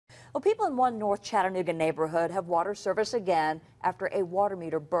Well, people in one North Chattanooga neighborhood have water service again after a water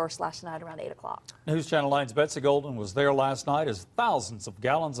meter burst last night around 8 o'clock. News Channel 9's Betsy Golden was there last night as thousands of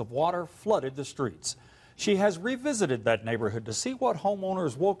gallons of water flooded the streets. She has revisited that neighborhood to see what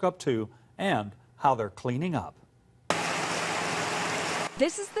homeowners woke up to and how they're cleaning up.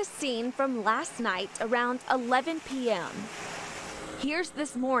 This is the scene from last night around 11 p.m. Here's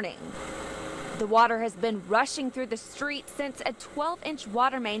this morning. The water has been rushing through the street since a 12-inch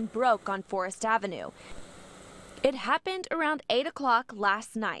water main broke on Forest Avenue. It happened around 8 o'clock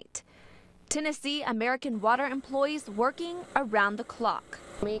last night. Tennessee American Water employees working around the clock.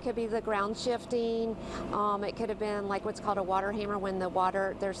 It could be the ground shifting. It could have been like what's called a water hammer when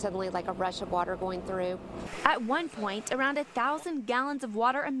there's suddenly like a rush of water going through. At one point, around 1,000 gallons of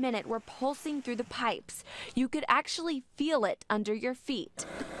water a minute were pulsing through the pipes. You could actually feel it under your feet.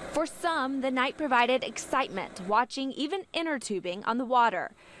 For some, the night provided excitement, watching even inner tubing on the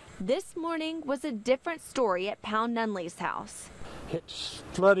water. This morning was a different story at Pal Nunley's house. It's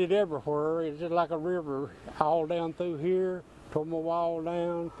flooded everywhere. It's just like a river all down through here. Tore my wall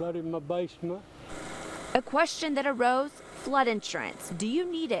down, flooded my basement. A question that arose: flood insurance. Do you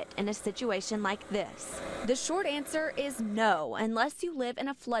need it in a situation like this? The short answer is no, unless you live in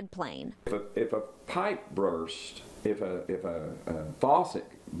a floodplain. If a pipe bursts, if a faucet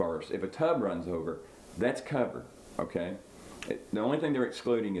bursts, if a tub runs over, that's covered, okay? The only thing they're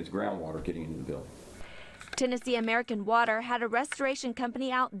excluding is groundwater getting into the building. Tennessee American Water had a restoration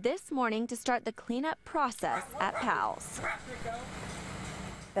company out this morning to start the cleanup process at Pal's.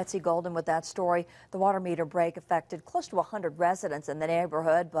 Betsy Golden with that story. The water meter break affected close to 100 residents in the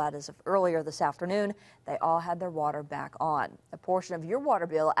neighborhood, but as of earlier this afternoon, they all had their water back on. A portion of your water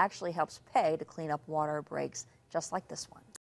bill actually helps pay to clean up water breaks just like this one.